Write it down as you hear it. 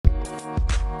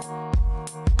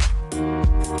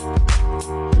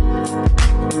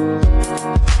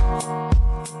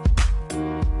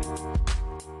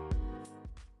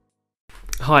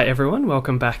Hi everyone,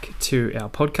 welcome back to our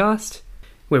podcast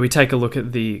where we take a look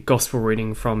at the gospel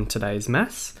reading from today's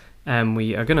Mass, and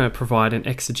we are going to provide an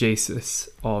exegesis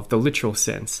of the literal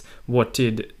sense. What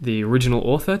did the original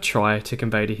author try to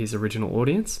convey to his original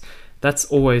audience? That's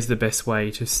always the best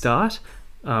way to start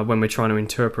when we're trying to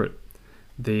interpret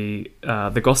the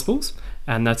Gospels,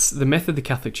 and that's the method the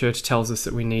Catholic Church tells us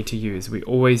that we need to use. We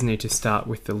always need to start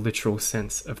with the literal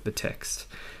sense of the text.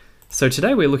 So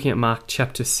today we're looking at Mark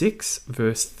chapter 6,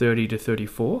 verse 30 to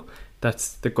 34.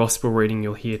 That's the Gospel reading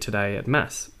you'll hear today at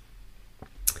Mass.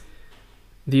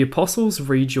 The apostles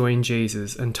rejoined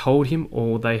Jesus and told him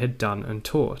all they had done and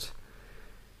taught.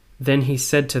 Then he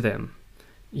said to them,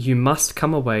 "You must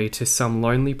come away to some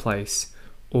lonely place,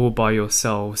 all by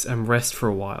yourselves, and rest for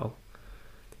a while."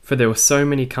 For there were so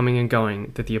many coming and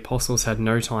going that the apostles had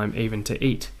no time even to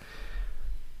eat.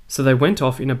 So they went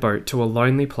off in a boat to a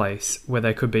lonely place where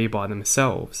they could be by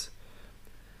themselves.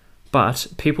 But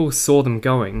people saw them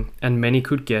going, and many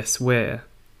could guess where.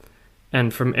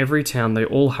 And from every town they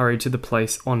all hurried to the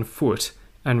place on foot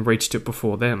and reached it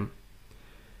before them.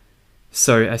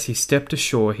 So as he stepped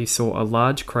ashore, he saw a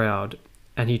large crowd,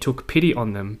 and he took pity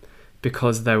on them,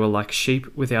 because they were like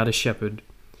sheep without a shepherd,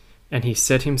 and he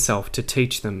set himself to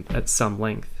teach them at some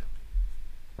length.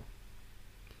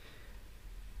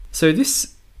 So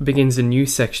this begins a new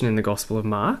section in the Gospel of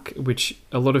Mark, which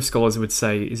a lot of scholars would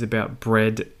say is about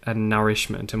bread and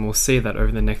nourishment, and we'll see that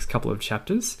over the next couple of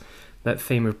chapters. That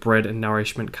theme of bread and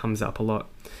nourishment comes up a lot.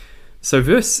 So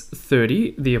verse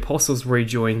 30, the apostles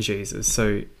rejoin Jesus.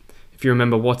 So if you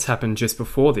remember, what's happened just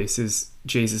before this is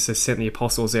Jesus has sent the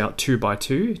apostles out 2 by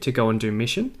 2 to go and do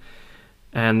mission,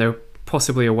 and they're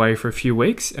possibly away for a few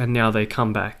weeks, and now they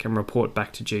come back and report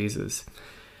back to Jesus.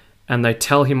 And they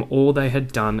tell him all they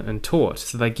had done and taught.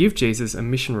 So they give Jesus a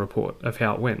mission report of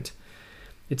how it went.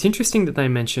 It's interesting that they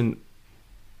mention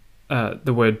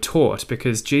the word taught,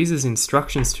 because Jesus'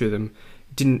 instructions to them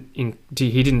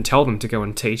he didn't tell them to go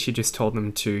and teach, he just told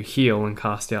them to heal and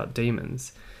cast out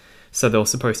demons. So they were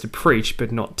supposed to preach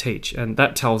but not teach, and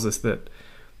that tells us that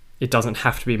it doesn't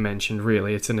have to be mentioned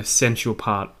really. It's an essential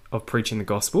part of preaching the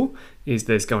gospel, is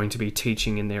there's going to be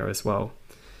teaching in there as well.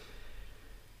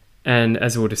 And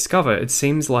as we'll discover, it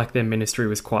seems like their ministry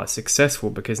was quite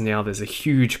successful, because now there's a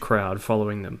huge crowd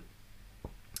following them.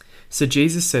 So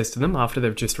Jesus says to them, after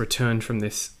they've just returned from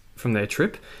their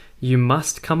trip, "You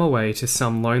must come away to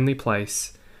some lonely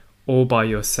place all by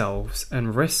yourselves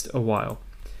and rest a while."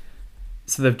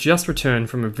 So they've just returned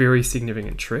from a very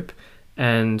significant trip,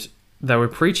 and they were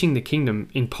preaching the kingdom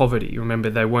in poverty.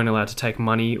 Remember, they weren't allowed to take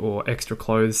money or extra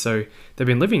clothes, so they've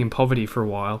been living in poverty for a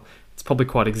while. It's probably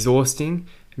quite exhausting.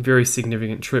 Very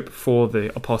significant trip for the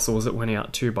apostles that went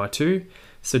out 2 by 2.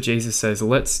 So Jesus says,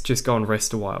 let's just go and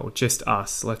rest a while, just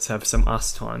us. Let's have some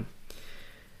us time.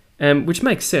 Which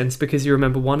makes sense, because you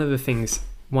remember one of the things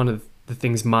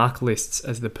Mark lists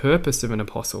as the purpose of an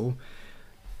apostle,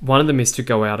 one of them is to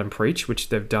go out and preach, which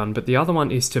they've done, but the other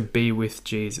one is to be with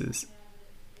Jesus.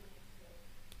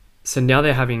 So now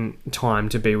they're having time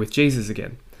to be with Jesus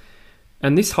again.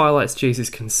 And this highlights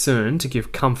Jesus' concern to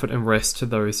give comfort and rest to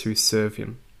those who serve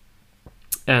him.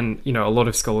 And, a lot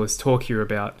of scholars talk here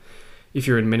about, if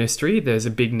you're in ministry, there's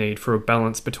a big need for a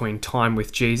balance between time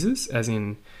with Jesus, as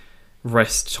in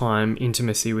rest time,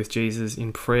 intimacy with Jesus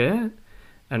in prayer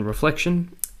and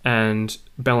reflection, and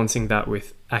balancing that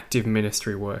with active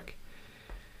ministry work.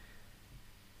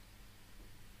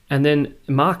 And then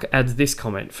Mark adds this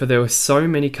comment, "For there were so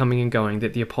many coming and going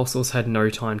that the apostles had no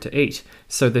time to eat."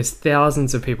 So there's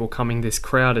thousands of people coming. This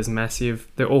crowd is massive.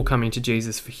 They're all coming to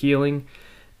Jesus for healing.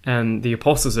 And the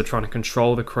apostles are trying to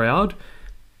control the crowd.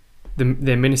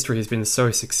 Their ministry has been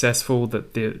so successful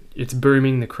that it's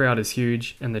booming. The crowd is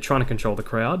huge, and they're trying to control the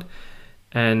crowd.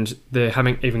 And they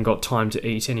haven't even got time to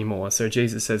eat anymore. So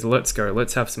Jesus says, let's go.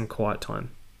 Let's have some quiet time.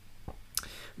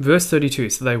 Verse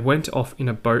 32, so they went off in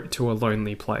a boat to a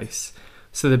lonely place.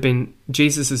 So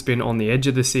Jesus has been on the edge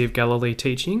of the Sea of Galilee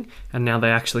teaching, and now they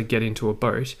actually get into a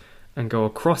boat and go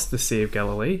across the Sea of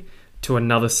Galilee to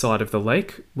another side of the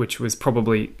lake, which was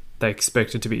probably, they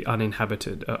expected to be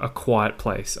uninhabited, a quiet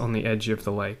place on the edge of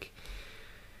the lake.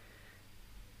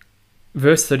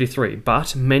 Verse 33,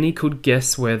 but many could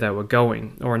guess where they were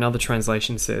going, or another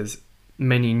translation says,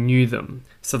 many knew them.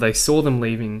 So they saw them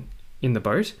leaving in the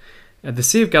boat. The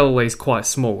Sea of Galilee is quite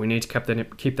small. We need to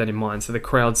keep that in mind. So the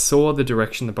crowd saw the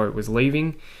direction the boat was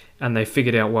leaving, and they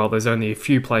figured out, well, there's only a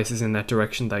few places in that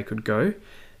direction they could go,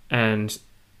 and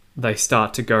they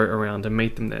start to go around and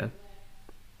meet them there.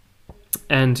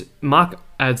 And Mark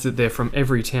adds that they're from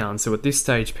every town. So at this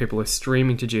stage, people are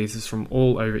streaming to Jesus from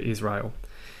all over Israel.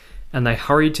 and they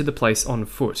hurried to the place on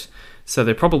foot. So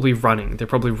they're probably running. They're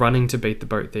probably running to beat the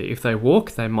boat there. If they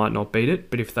walk, they might not beat it,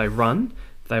 but if they run,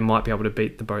 they might be able to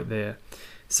beat the boat there.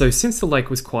 So since the lake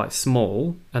was quite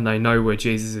small and they know where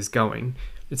Jesus is going,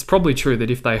 it's probably true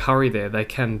that if they hurry there, they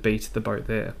can beat the boat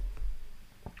there.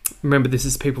 Remember, this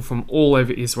is people from all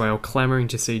over Israel clamoring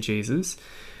to see Jesus,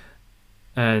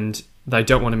 and they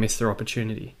don't want to miss their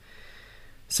opportunity.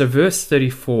 So verse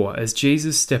 34, as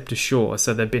Jesus stepped ashore,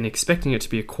 so they've been expecting it to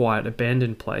be a quiet,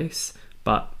 abandoned place,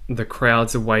 but the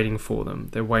crowds are waiting for them.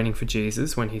 They're waiting for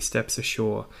Jesus when he steps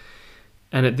ashore.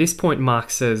 And at this point, Mark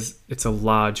says it's a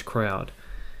large crowd.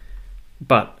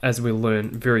 But as we'll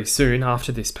learn very soon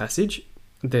after this passage,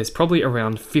 there's probably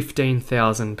around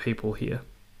 15,000 people here.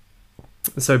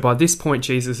 So by this point,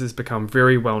 Jesus has become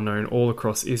very well known all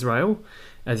across Israel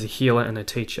as a healer and a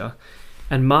teacher.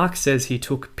 And Mark says he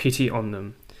took pity on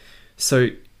them. So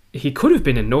he could have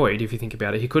been annoyed, if you think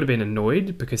about it. He could have been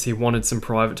annoyed because he wanted some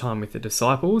private time with the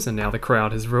disciples, and now the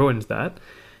crowd has ruined that.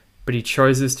 But he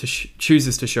chooses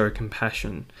to show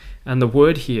compassion. And the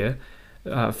word here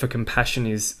for compassion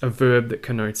is a verb that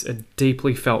connotes a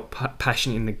deeply felt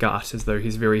passion in the gut, as though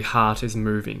his very heart is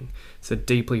moving. It's a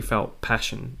deeply felt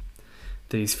passion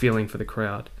that he's feeling for the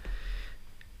crowd.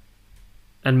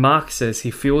 And Mark says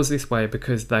he feels this way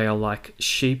because they are like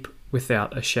sheep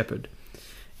without a shepherd.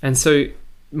 And so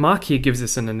Mark here gives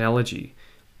us an analogy.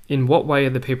 In what way are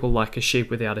the people like a sheep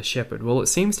without a shepherd? Well, it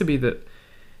seems to be that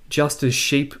just as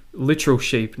sheep, literal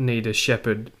sheep, need a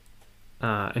shepherd,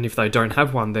 and if they don't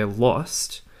have one, they're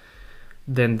lost,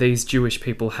 then these Jewish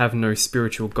people have no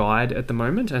spiritual guide at the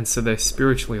moment, and so they're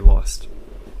spiritually lost.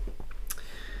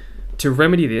 To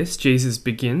remedy this, Jesus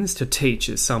begins to teach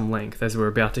at some length. As we're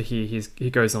about to hear,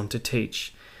 he goes on to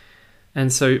teach.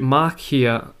 And so Mark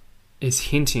here is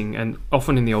hinting, and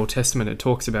often in the Old Testament it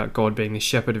talks about God being the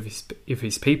shepherd of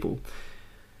his people.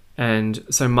 And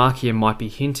so Mark here might be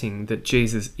hinting that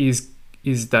Jesus is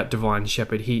that divine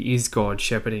shepherd. He is God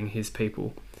shepherding his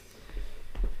people.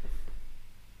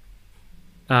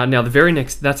 Now,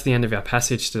 that's the end of our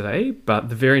passage today, but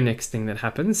the very next thing that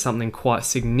happens, something quite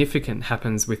significant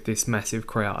happens with this massive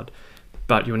crowd.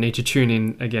 But you'll need to tune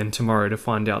in again tomorrow to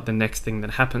find out the next thing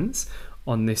that happens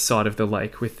on this side of the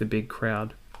lake with the big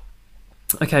crowd.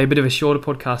 Okay, a bit of a shorter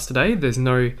podcast today. There's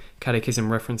no catechism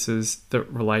references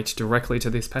that relate directly to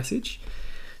this passage.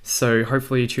 So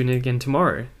hopefully you tune in again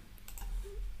tomorrow.